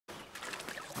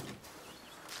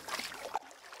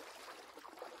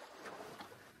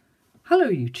Hello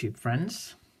YouTube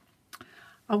friends.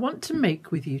 I want to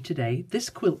make with you today this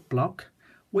quilt block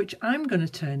which I'm going to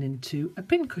turn into a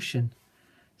pincushion.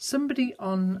 Somebody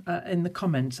in the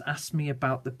comments asked me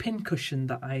about the pincushion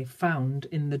that I found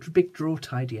in the big drawer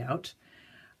tidy out,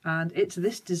 and it's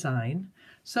this design,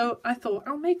 so I thought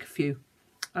I'll make a few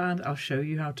and I'll show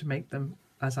you how to make them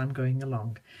as I'm going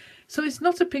along. So it's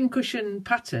not a pincushion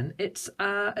pattern, it's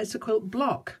a quilt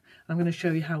block. I'm going to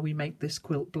show you how we make this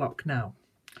quilt block now.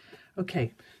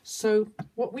 Okay, so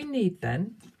what we need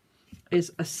then is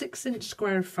a 6-inch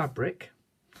square of fabric,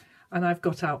 and I've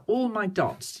got out all my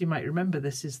dots. You might remember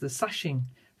this is the sashing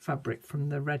fabric from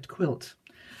the red quilt.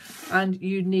 And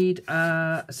you need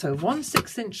so one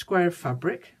 6-inch square of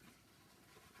fabric,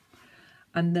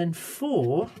 and then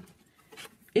 4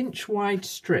 inch wide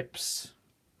strips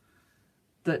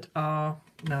that are,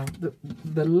 now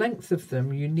the length of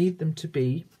them, you need them to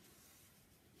be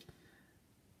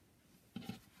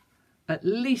at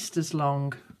least as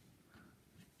long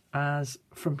as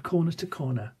from corner to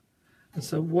corner. And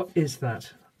so what is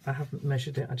that? I haven't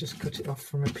measured it, I just cut it off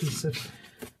from a piece of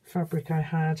fabric I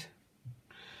had.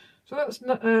 So that's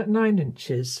 9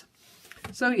 inches.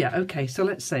 So yeah, okay, so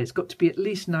let's say it's got to be at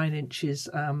least 9 inches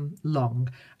long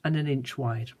and 1 inch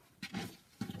wide.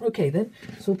 Okay then,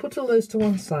 so we'll put all those to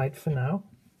one side for now.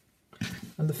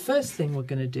 And the first thing we're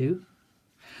going to do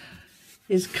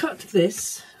is cut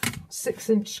this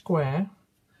 6-inch square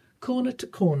corner to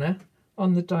corner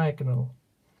on the diagonal.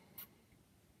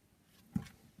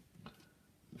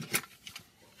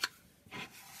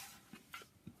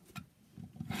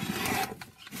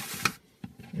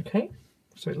 Okay,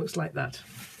 so it looks like that.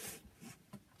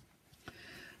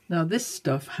 Now this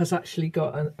stuff has actually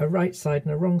got a right side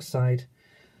and a wrong side,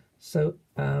 so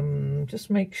just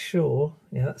make sure,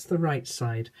 yeah, that's the right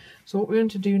side. So what we're going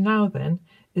to do now then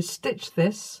is stitch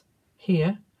this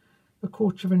here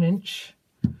 1/4 inch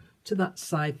to that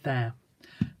side there.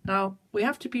 Now we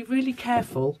have to be really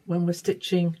careful when we're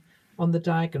stitching on the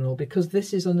diagonal, because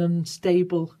this is an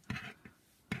unstable,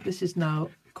 this is now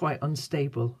quite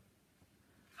unstable.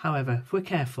 However, if we're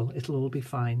careful, it'll all be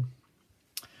fine.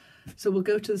 So we'll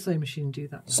go to the sewing machine and do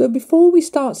that now. So before we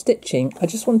start stitching, I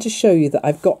just want to show you that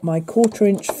I've got my 1/4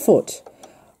 inch foot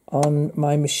on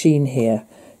my machine here.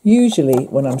 Usually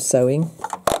when I'm sewing,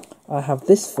 I have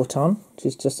this foot on, which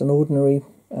is just an ordinary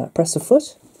presser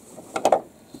foot.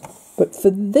 But for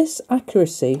this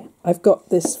accuracy, I've got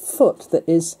this foot that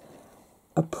is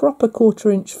a proper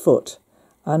 1/4 inch foot.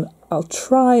 And I'll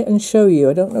try and show you,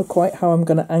 I don't know quite how I'm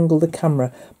going to angle the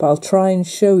camera, but I'll try and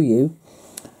show you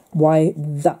why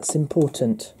that's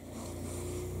important.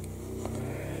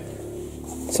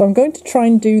 So I'm going to try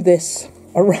and do this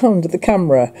around the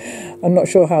camera. I'm not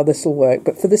sure how this will work,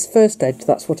 but for this first edge,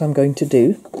 that's what I'm going to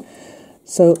do.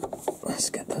 So let's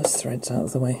get those threads out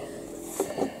of the way.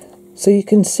 So you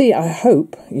can see, I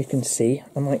hope you can see,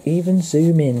 I might even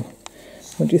zoom in.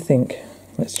 What do you think?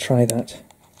 Let's try that.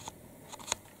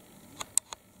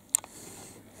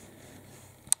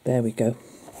 There we go.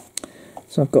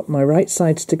 So I've got my right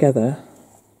sides together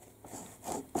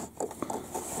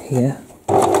here.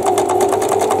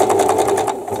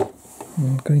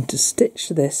 I'm going to stitch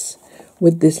this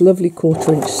with this lovely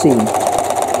 1/4 inch seam.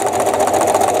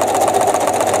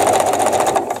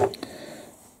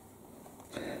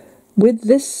 With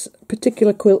this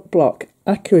particular quilt block,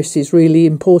 accuracy is really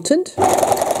important.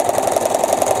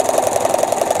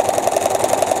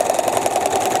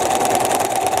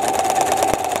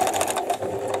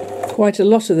 Quite a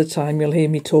lot of the time you'll hear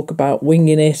me talk about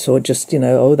winging it, or just, you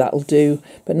know, oh, that'll do,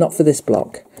 but not for this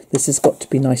block. This has got to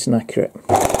be nice and accurate.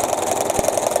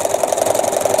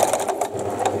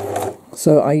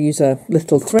 So I use a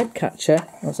little thread catcher,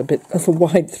 that's a bit of a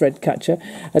wide thread catcher,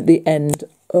 at the end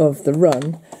of the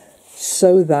run,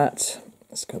 so that,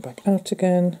 let's go back out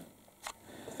again,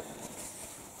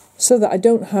 so that I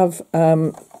don't have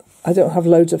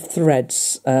loads of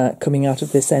threads coming out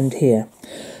of this end here.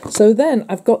 So then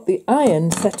I've got the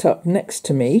iron set up next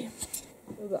to me,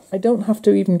 so that I don't have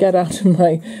to even get out of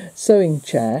my sewing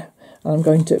chair. I'm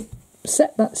going to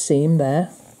set that seam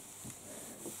there,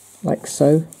 like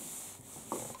so.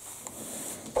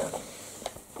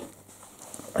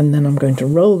 And then I'm going to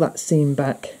roll that seam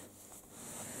back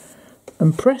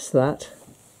and press that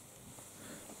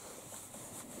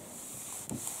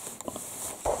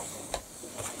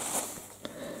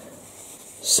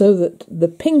so that the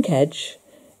pink edge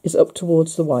is up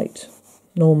towards the white.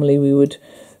 Normally we would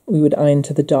iron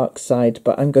to the dark side,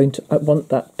 but I want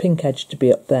that pink edge to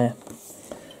be up there.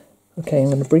 Okay,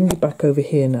 I'm going to bring you back over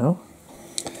here now.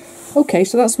 Okay,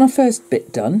 so that's my first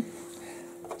bit done.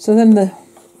 So then the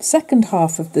second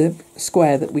half of the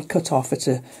square that we cut off at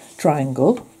a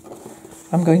triangle,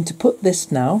 I'm going to put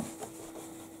this now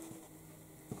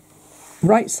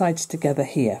right sides together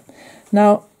here.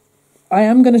 Now, I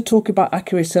am going to talk about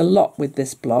accuracy a lot with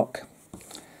this block,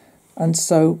 and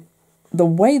so the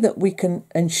way that we can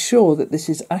ensure that this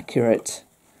is accurate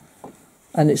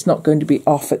and it's not going to be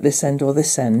off at this end or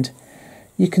this end,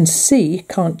 you can see,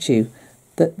 can't you,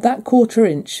 that that 1/4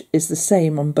 inch is the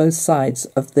same on both sides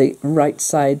of the right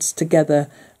sides together.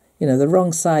 You know, the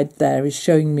wrong side there is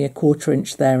showing me a 1/4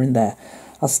 inch there and there.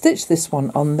 I'll stitch this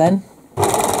one on then.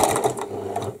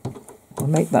 I'll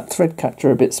make that thread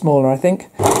catcher a bit smaller, I think.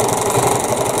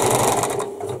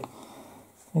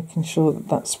 Making sure that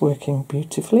that's working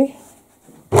beautifully.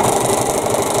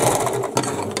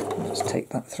 Just take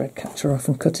that thread catcher off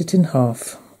and cut it in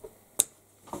half.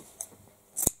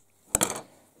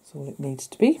 That's all it needs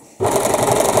to be.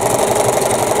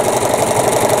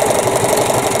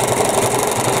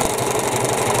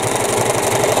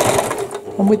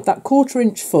 And with that 1/4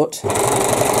 inch foot,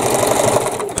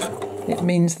 it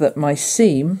means that my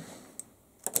seam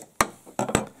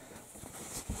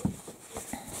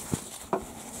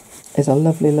is a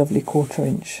lovely, lovely 1/4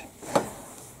 inch.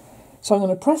 So I'm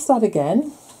going to press that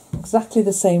again, exactly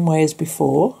the same way as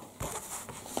before.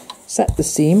 Set the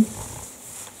seam.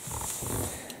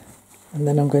 And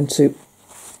then I'm going to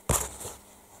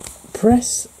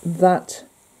press that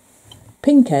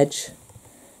pink edge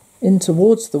in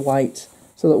towards the white,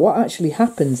 so that what actually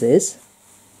happens is,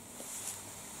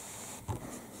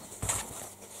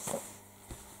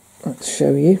 let's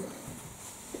show you.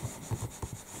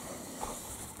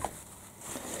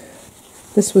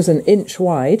 This was 1 inch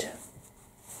wide.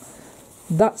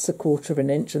 That's a 1/4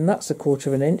 inch, and that's a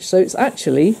 1/4 inch. So it's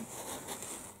actually,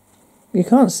 you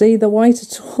can't see the white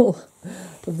at all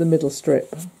of the middle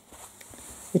strip.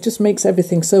 It just makes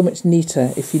everything so much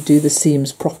neater if you do the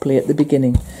seams properly at the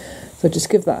beginning. So just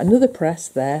give that another press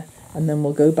there, and then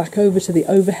we'll go back over to the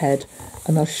overhead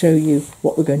and I'll show you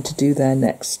what we're going to do there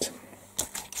next.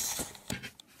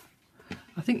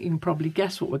 I think you can probably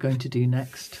guess what we're going to do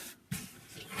next.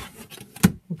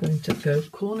 We're going to go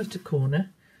corner to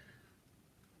corner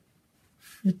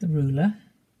with the ruler.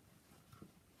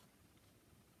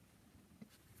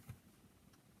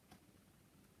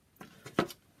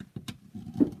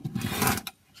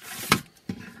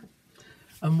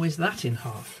 And whiz that in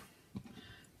half.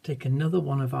 Take another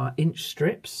one of our inch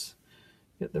strips,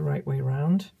 get the right way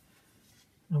round,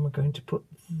 and we're going to put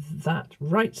that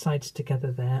right sides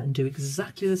together there and do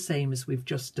exactly the same as we've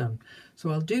just done. So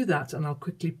I'll do that and I'll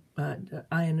quickly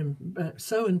iron and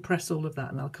sew and press all of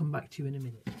that, and I'll come back to you in a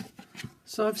minute.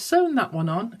 So I've sewn that one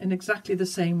on in exactly the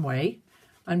same way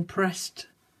and pressed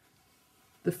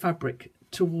the fabric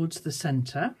towards the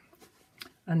centre,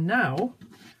 and now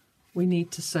we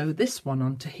need to sew this one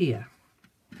onto here.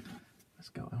 Let's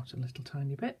go out a little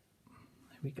tiny bit.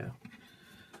 There we go.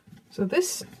 So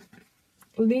this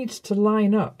needs to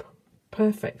line up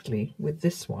perfectly with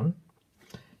this one.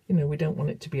 You know, we don't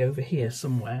want it to be over here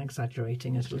somewhere,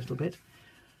 exaggerating it a little bit.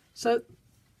 So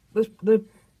the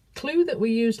clue that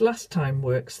we used last time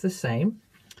works the same.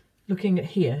 Looking at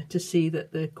here to see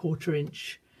that the 1/4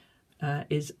 inch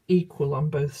is equal on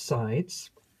both sides.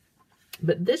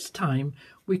 But this time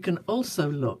we can also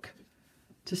look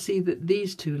to see that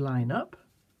these two line up,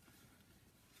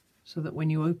 so that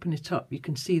when you open it up you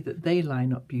can see that they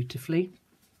line up beautifully.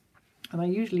 And I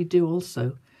usually do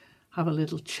also have a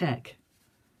little check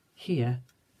here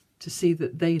to see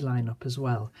that they line up as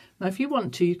well. Now if you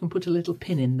want to, you can put a little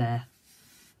pin in there.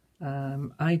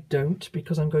 I don't,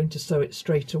 because I'm going to sew it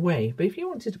straight away, but if you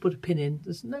wanted to put a pin in,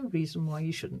 there's no reason why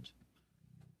you shouldn't.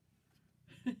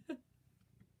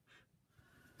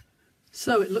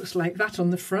 So it looks like that on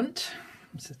the front.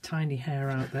 There's a tiny hair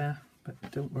out there, but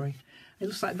don't worry. It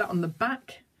looks like that on the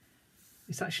back.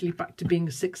 It's actually back to being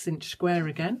a 6-inch square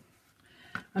again.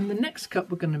 And the next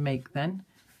cut we're going to make then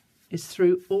is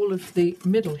through all of the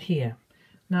middle here.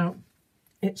 Now,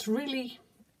 it's really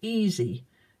easy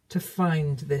to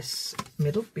find this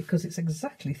middle because it's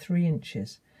exactly 3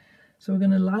 inches. So we're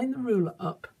going to line the ruler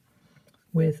up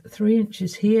with 3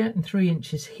 inches here and 3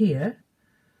 inches here.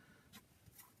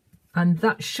 And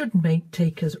that should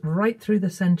take us right through the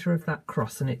centre of that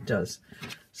cross, and it does.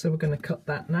 So we're going to cut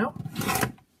that now.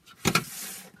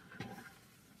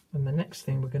 And the next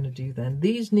thing we're going to do then,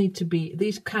 these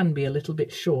can be a little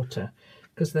bit shorter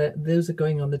because those are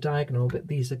going on the diagonal, but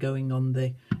these are going on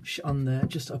the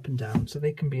just up and down, so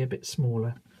they can be a bit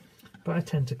smaller. But I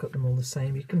tend to cut them all the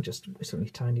same. You can just, it's only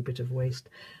a tiny bit of waste.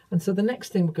 And so the next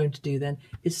thing we're going to do then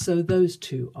is sew those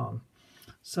two on.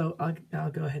 So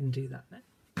I'll go ahead and do that then.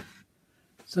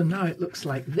 So now it looks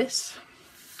like this.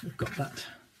 We've got that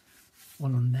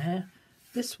one on there.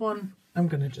 This one I'm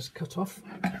going to just cut off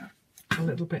a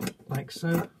little bit like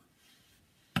so.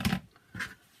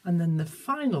 And then the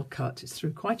final cut is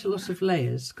through quite a lot of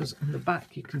layers, because on the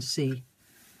back you can see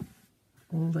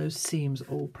all those seams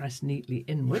all pressed neatly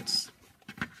inwards.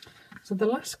 So the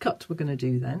last cut we're going to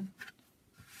do then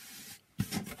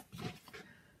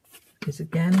is,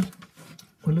 again,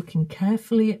 we're looking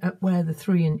carefully at where the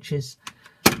 3 inches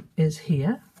is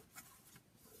here.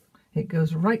 It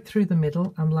goes right through the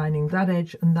middle. I'm lining that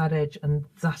edge and that edge and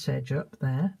that edge up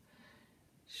there.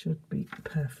 Should be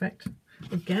perfect.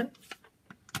 Again,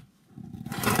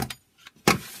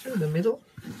 through the middle.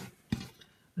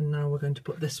 And now we're going to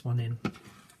put this one in.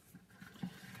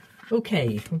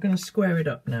 Okay, we're going to square it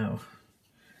up now.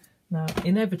 Now,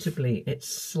 inevitably, it's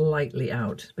slightly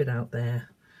out, a bit out there,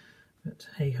 but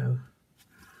hey-ho.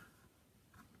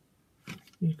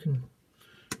 You can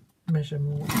measure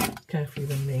more carefully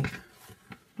than me.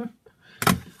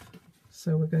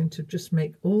 So we're going to just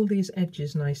make all these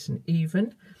edges nice and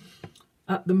even.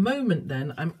 At the moment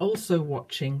then, I'm also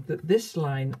watching that this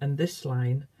line and this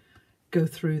line go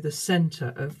through the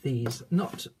centre of these,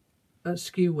 not a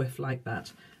skew whiff like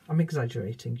that. I'm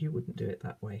exaggerating, you wouldn't do it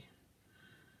that way.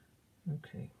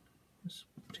 Okay, let's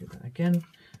do that again.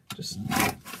 Just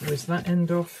whiz that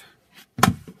end off.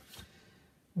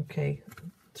 Okay,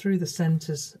 through the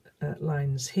centres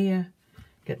lines here,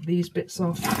 get these bits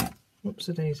off.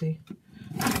 Whoops-a-daisy.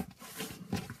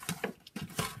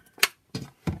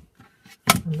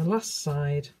 And the last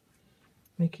side,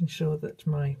 making sure that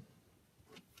my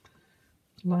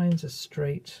lines are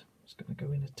straight. I'm just going to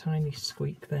go in a tiny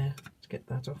squeak there to get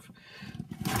that off.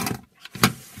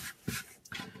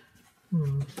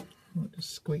 I'll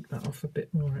just squeak that off a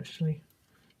bit more actually.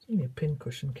 It's only a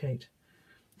pincushion, Kate.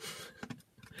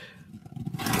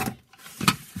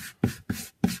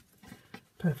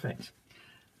 Perfect.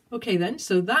 Okay then,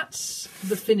 so that's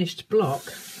the finished block.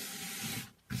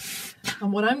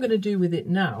 And what I'm going to do with it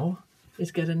now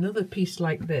is get another piece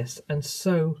like this and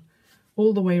sew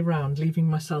all the way around, leaving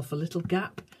myself a little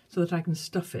gap so that I can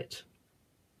stuff it.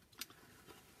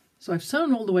 So I've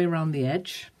sewn all the way around the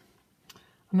edge,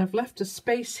 and I've left a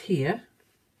space here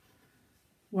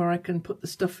where I can put the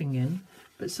stuffing in.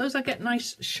 But so as I get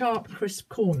nice, sharp, crisp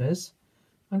corners,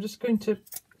 I'm just going to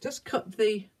cut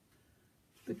the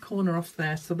corner off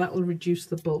there, so that will reduce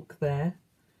the bulk there.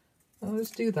 I'll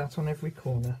just do that on every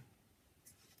corner.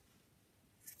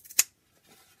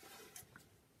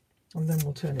 And then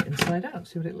we'll turn it inside out,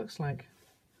 see what it looks like.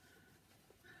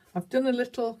 I've done a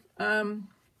little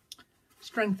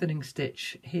strengthening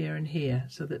stitch here and here,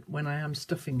 so that when I am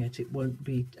stuffing it, it won't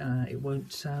be,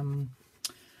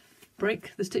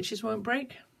 break. The stitches won't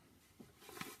break.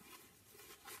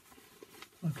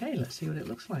 Okay, let's see what it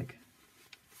looks like.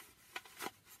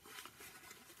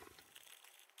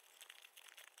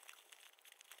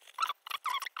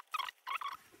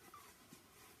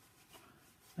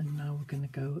 And now we're going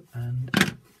to go and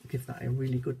give that a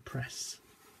really good press.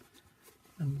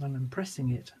 And when I'm pressing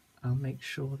it, I'll make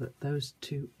sure that those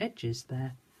 2 edges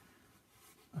there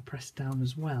are pressed down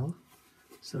as well,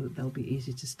 so that they'll be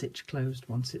easy to stitch closed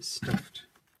once it's stuffed.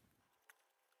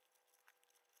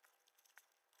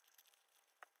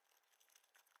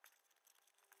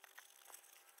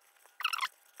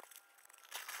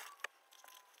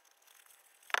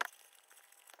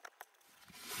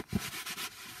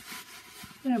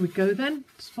 There we go then,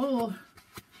 it's all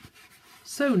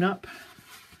sewn up,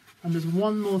 and there's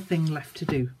one more thing left to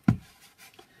do.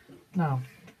 Now,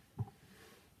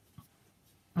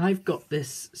 I've got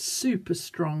this super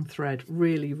strong thread,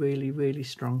 really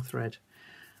strong thread,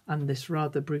 and this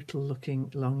rather brutal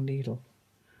looking long needle.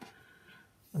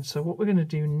 And so what we're going to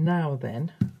do now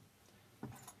then,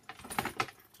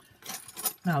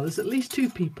 now there's at least 2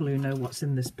 people who know what's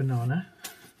in this banana.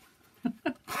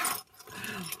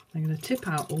 I'm going to tip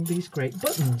out all these great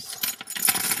buttons.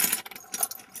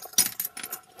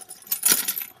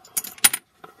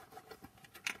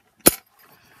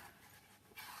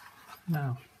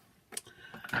 Now,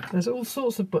 there's all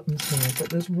sorts of buttons here, but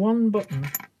there's one button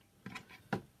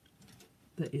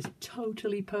that is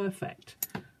totally perfect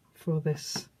for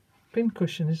this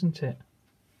pincushion, isn't it?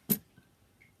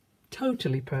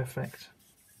 Totally perfect.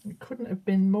 It couldn't have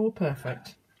been more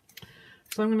perfect.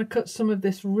 So I'm going to cut some of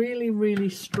this really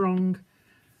strong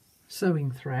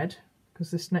sewing thread, because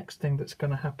this next thing that's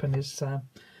going to happen is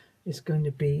going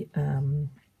to be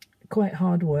quite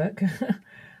hard work.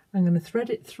 I'm going to thread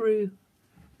it through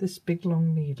this big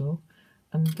long needle,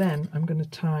 and then I'm going to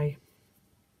tie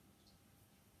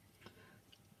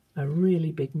a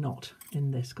really big knot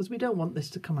in this, because we don't want this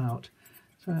to come out.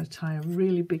 So I'm going to tie a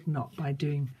really big knot by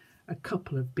doing a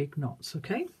couple of big knots,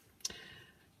 okay?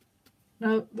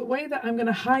 Now, the way that I'm going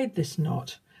to hide this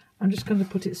knot, I'm just going to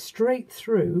put it straight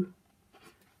through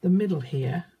the middle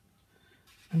here,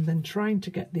 and then trying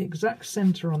to get the exact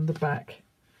centre on the back.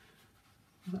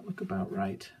 Does that look about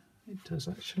right? It does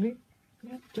actually.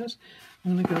 Yeah, it does.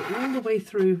 I'm going to go all the way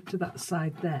through to that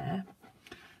side there.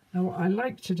 Now what I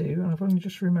like to do, and I've only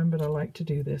just remembered I like to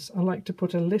do this, I like to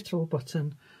put a little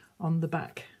button on the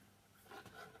back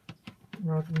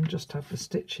rather than just have the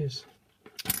stitches.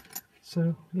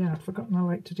 So yeah, I'd forgotten I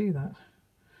like to do that.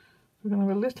 We're going to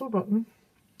have a little button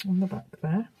on the back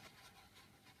there,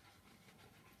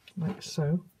 like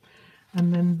so,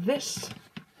 and then this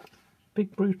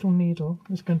big brutal needle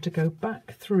is going to go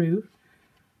back through,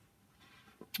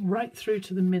 right through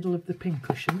to the middle of the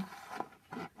pincushion,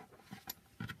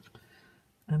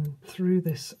 and through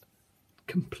this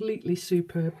completely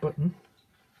superb button,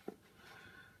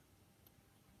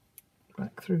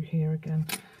 back through here again,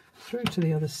 through to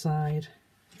the other side.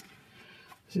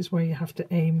 This is where you have to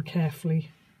aim carefully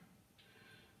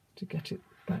to get it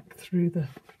back through the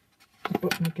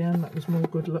button again. That was more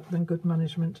good luck than good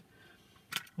management.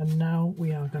 And now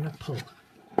we are going to pull,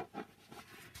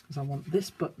 because I want this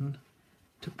button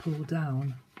to pull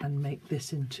down and make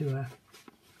this into a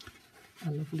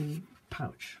lovely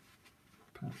pouch,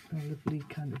 a lovely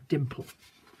kind of dimple.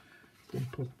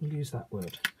 We'll use that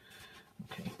word.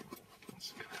 Okay,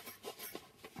 let's go.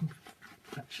 I'm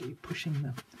actually pushing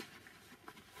the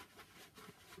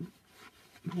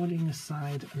wadding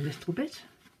aside a little bit.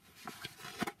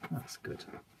 That's good.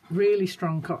 Really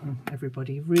strong cotton,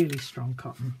 everybody, really strong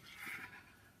cotton.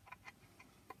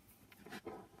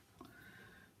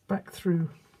 Back through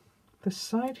this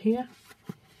side here,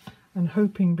 and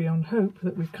hoping beyond hope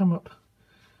that we've come up.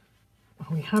 Well,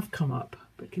 we have come up,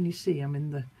 but can you see I'm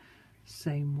in the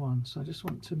same one? So I just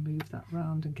want to move that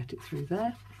round and get it through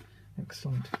there.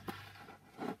 Excellent.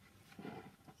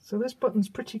 So this button's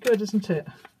pretty good, isn't it?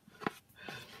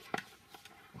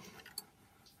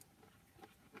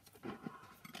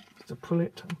 To pull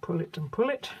it and pull it and pull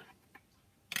it,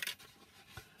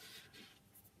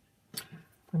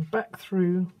 and back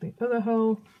through the other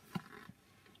hole.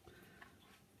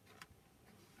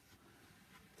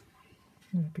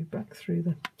 Maybe back through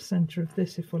the centre of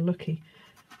this if we're lucky.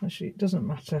 Actually, it doesn't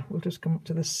matter, we'll just come up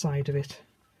to the side of it.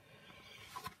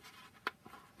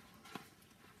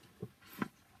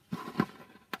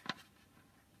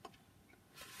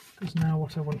 Because now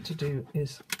what I want to do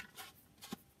is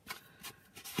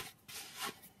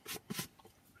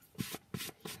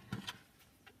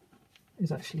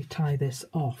actually tie this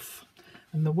off.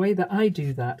 And the way that I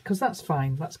do that, because that's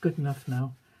fine, that's good enough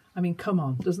now. I mean, come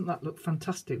on, doesn't that look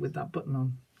fantastic with that button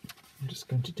on? I'm just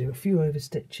going to do a few over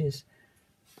stitches.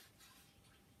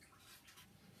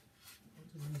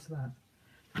 Use that.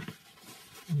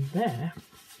 And there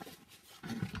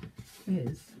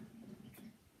is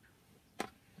a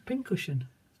pincushion.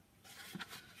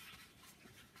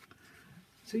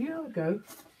 So you have a go.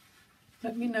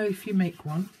 Let me know if you make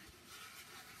one.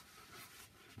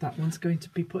 That one's going to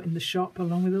be put in the shop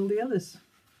along with all the others.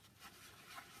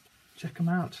 Check them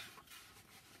out.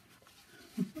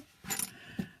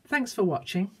 Thanks for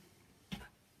watching.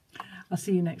 I'll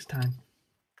see you next time.